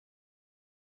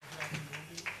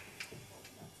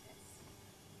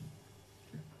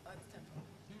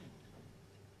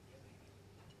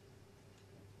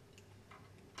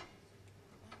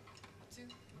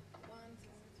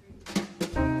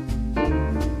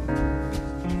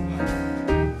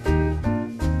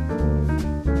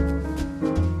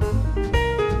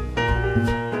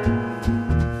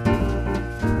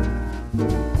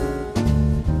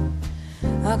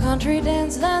country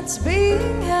dance that's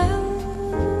being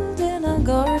held in a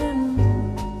garden.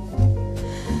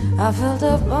 I felt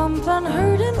a bump and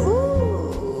heard an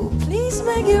ooh, please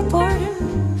beg your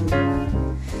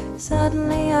pardon.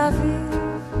 Suddenly I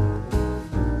feel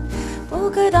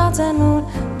polka dots and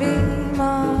moonbeam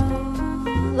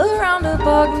all around a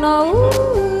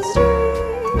bug-nosed street.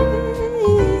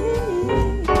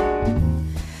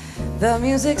 The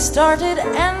music started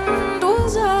and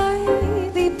was I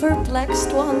the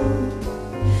perplexed one?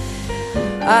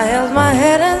 I held my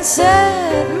head and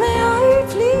said, may I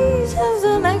please have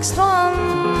the next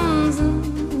one?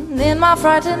 In my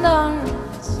frightened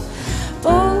arms,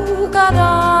 polka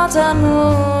dots and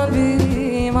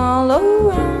moonbeam all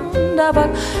around a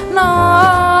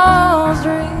bug-nosed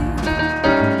street.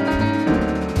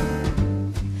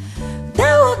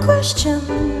 There were questions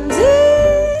in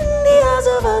the eyes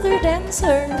of other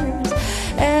dancers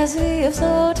as we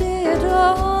floated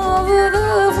over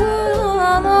the floor.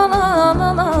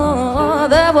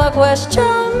 There were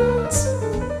questions,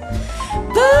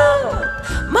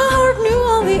 but my heart knew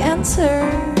all the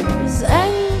answers,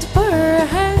 and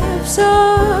perhaps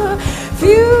a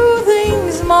few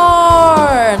things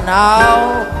more.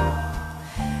 Now,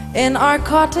 in our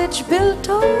cottage built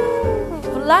of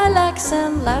lilacs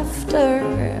and laughter,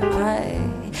 I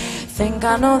think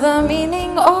I know the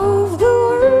meaning of the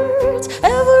words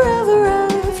ever, ever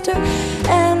after,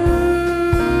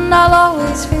 and I'll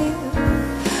always feel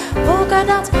polka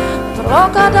dots,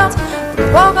 polka dots,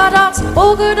 polka dots,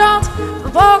 polka dots,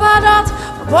 polka dots,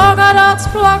 polka dots,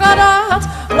 polka dots,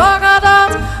 polka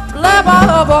dots, bla ba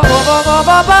ba ba ba ba ba ba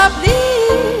ba ba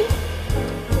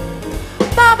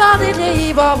di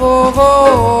di ba ba ba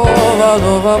ba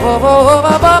ba ba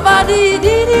ba ba ba di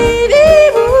di di di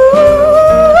boo.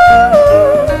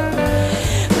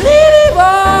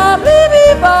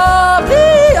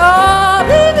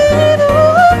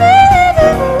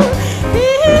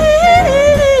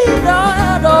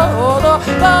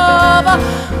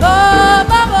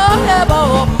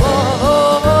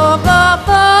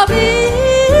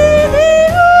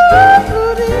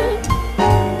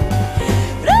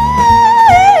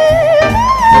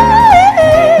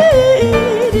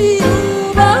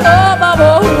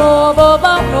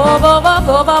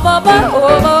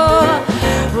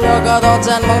 Dots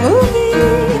and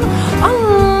moving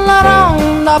all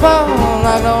around the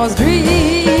bug-nosed dream.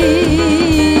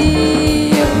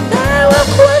 There were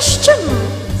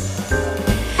questions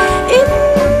in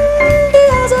the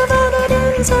eyes of other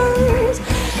dancers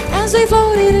as they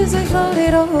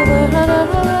floated over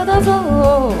the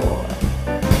floor.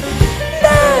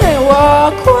 There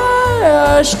were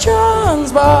questions,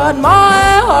 but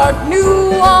my heart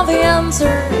knew all the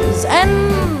answers, and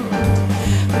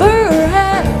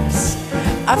perhaps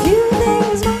a few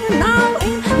things more.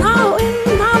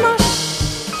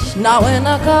 Now in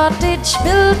a cottage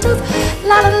built of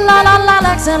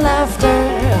lilacs and laughter,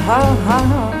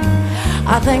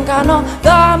 I think I know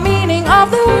the meaning of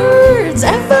the words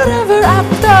ever, ever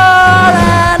after,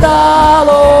 and I'll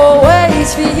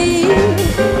always feel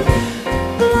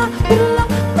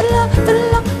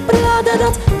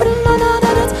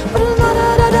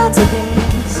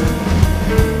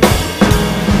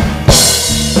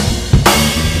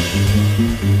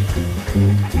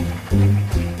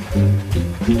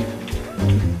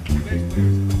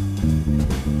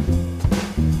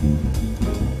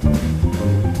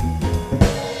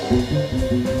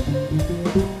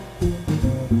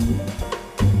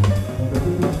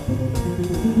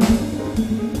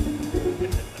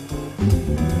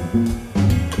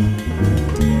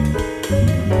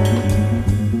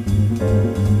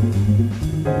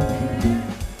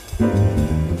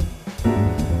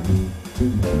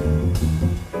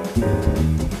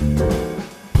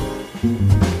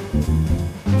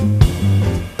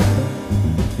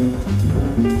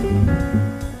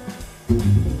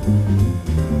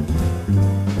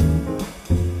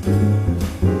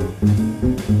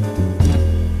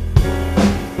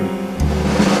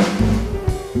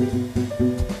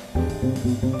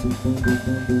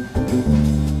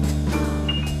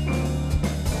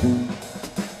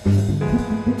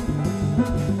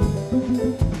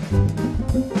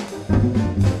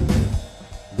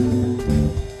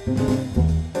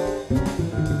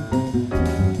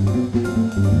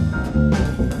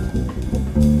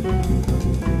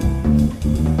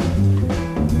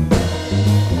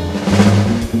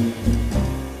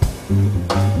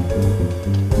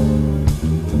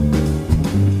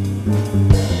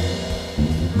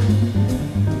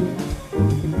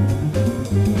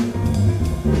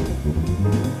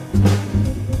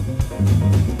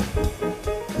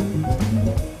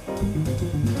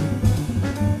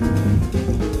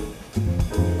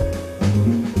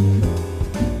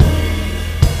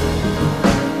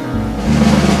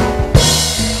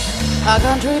a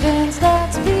country dance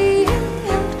that's being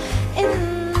held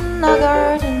in a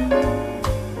garden.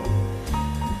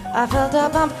 I felt a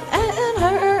bump and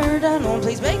heard a no,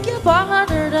 please make your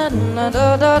pardon.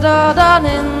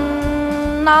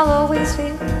 And I'll always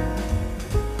feel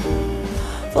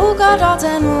polka dots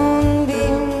and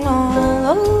moonbeam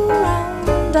all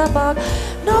around about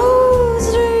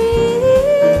those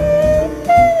trees.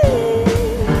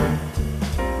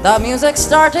 The music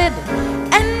started,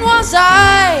 and was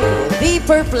I the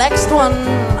perplexed one?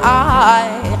 I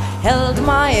held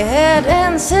my head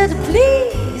and said,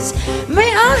 please,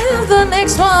 may I have the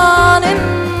next one in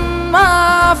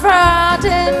my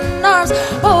frightened arms?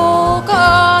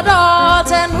 Polka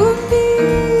dots and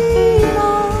moonbeam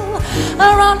all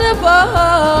around the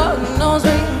nose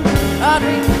ring, a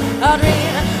dream, a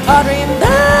dream, a dream.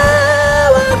 There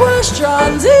were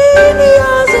questions in the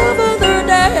eyes of other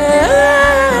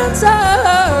dancers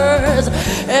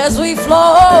as we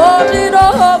floated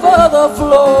over the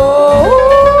floor.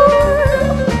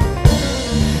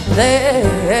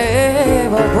 There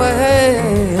were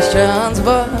questions,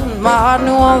 but my heart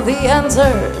knew all the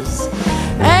answers,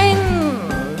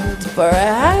 and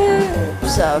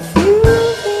perhaps a few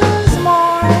things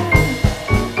more.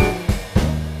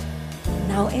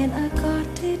 Now in a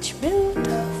cottage built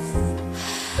of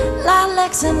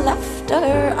lilacs and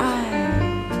laughter,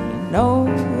 I know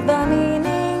the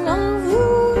meaning of the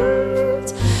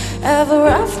words ever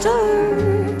after,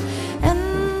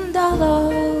 and I'll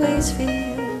always feel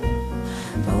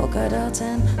polka dots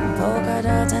and polka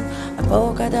dots and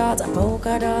polka dots and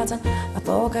polka dots and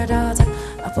polka dots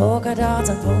and polka dots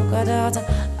and polka dots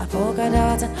and polka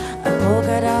dots and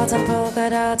polka dots and polka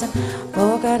dots and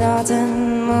polka dots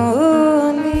and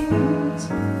moonbeams